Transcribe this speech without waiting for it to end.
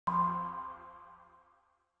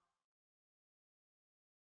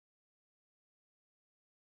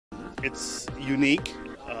It's unique.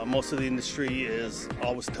 Most of the industry is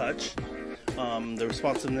always touch. The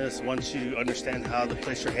responsiveness, once you understand how to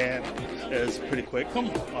place your hand, is pretty quick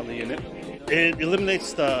on the unit. It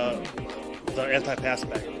eliminates the anti-pass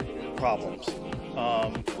back problems.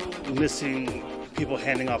 Missing people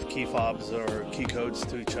handing off key fobs or key codes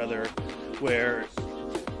to each other, where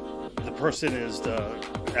the person is the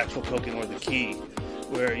actual token or the key,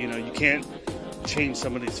 where you can't change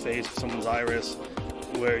somebody's face, someone's iris,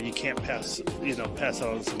 where you can't pass it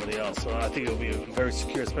on to somebody else. So I think it'll be very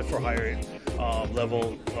secure, especially for higher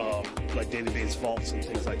level like database vaults and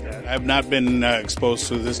things like that. I've not been exposed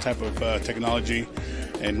to this type of technology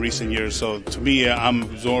in recent years, so to me, I'm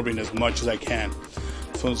absorbing as much as I can.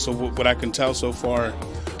 So what I can tell so far,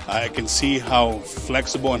 I can see how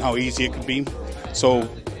flexible and how easy it could be. So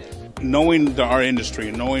knowing our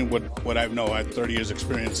industry, knowing what I know, I have 30 years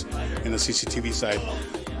experience in the CCTV side,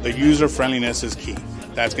 the user friendliness is key.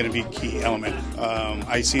 That's going to be a key element.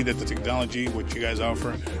 I see that the technology, what you guys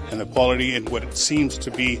offer, and the quality and what it seems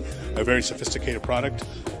to be a very sophisticated product,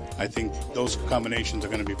 I think those combinations are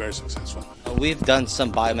going to be very successful. We've done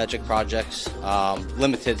some biometric projects,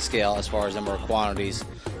 limited scale as far as number of quantities,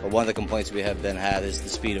 but one of the complaints we have had is the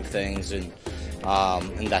speed of things and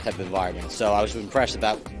in that type of environment. So I was impressed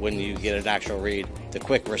about when you get an actual read, the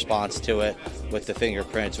quick response to it with the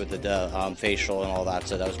fingerprints, with the facial and all that,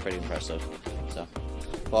 so that was pretty impressive. So,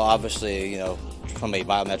 well, obviously, from a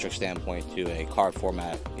biometric standpoint to a card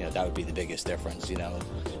format, that would be the biggest difference.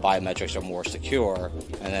 Biometrics are more secure,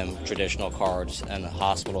 and then traditional cards and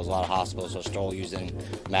hospitals, a lot of hospitals are still using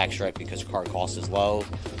magstripe because card cost is low.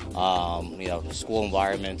 School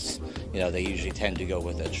environments, they usually tend to go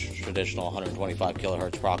with a traditional 125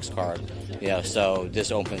 kilohertz prox card. So this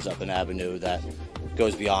opens up an avenue that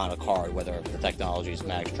goes beyond a card, whether the technology is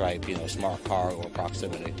magstripe, smart card, or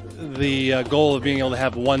proximity. The goal of being able to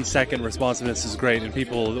have 1 second responsiveness is great, and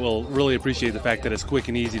people will really appreciate the fact that it's quick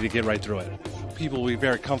and easy to get right through it. People will be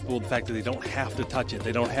very comfortable with the fact that they don't have to touch it,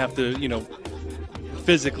 they don't have to,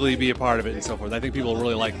 physically be a part of it and so forth. I think people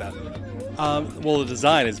really like that. Well, the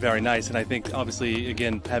design is very nice, and I think obviously,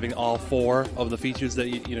 again, having all 4 of the features that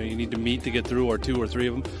you need to meet to get through, or 2 or 3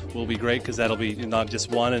 of them, will be great, because that'll be not just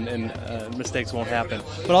one, and mistakes won't happen.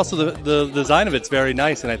 But also the design of it's very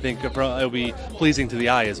nice, and I think it'll be pleasing to the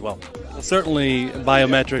eye as well. Certainly,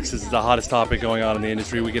 biometrics is the hottest topic going on in the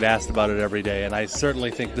industry. We get asked about it every day, and I certainly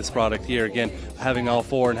think this product here, again, having all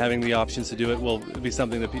 4 and having the options to do it, will be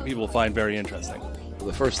something that people will find very interesting.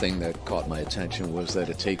 The first thing that caught my attention was that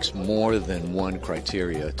it takes more than one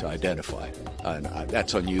criteria to identify, and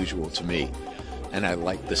that's unusual to me. And I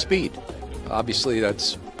like the speed. Obviously,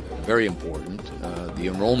 that's very important. The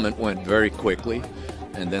enrollment went very quickly,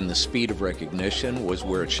 and then the speed of recognition was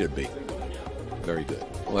where it should be. Very good.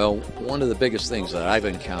 Well, one of the biggest things that I've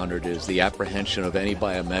encountered is the apprehension of any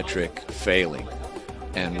biometric failing.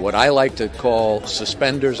 And what I like to call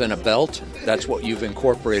suspenders and a belt, that's what you've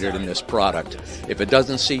incorporated in this product. If it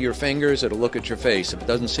doesn't see your fingers, it'll look at your face. If it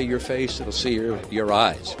doesn't see your face, it'll see your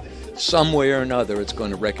eyes. Some way or another, it's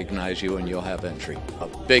going to recognize you and you'll have entry. A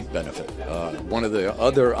big benefit. One of the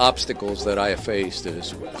other obstacles that I have faced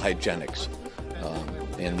is hygienics.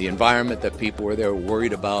 In the environment that people were there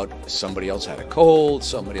worried about, somebody else had a cold,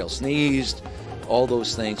 somebody else sneezed, all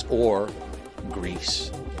those things, or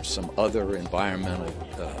grease. Some other environmental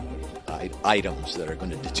items that are going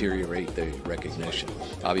to deteriorate the recognition.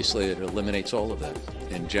 Obviously, it eliminates all of that.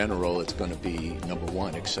 In general, it's going to be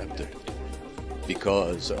 #1 accepted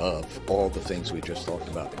because of all the things we just talked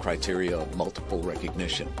about, the criteria of multiple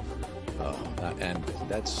recognition. And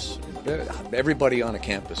that's everybody on a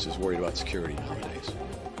campus is worried about security nowadays.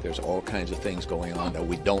 There's all kinds of things going on that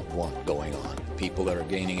we don't want going on. People that are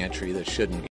gaining entry that shouldn't.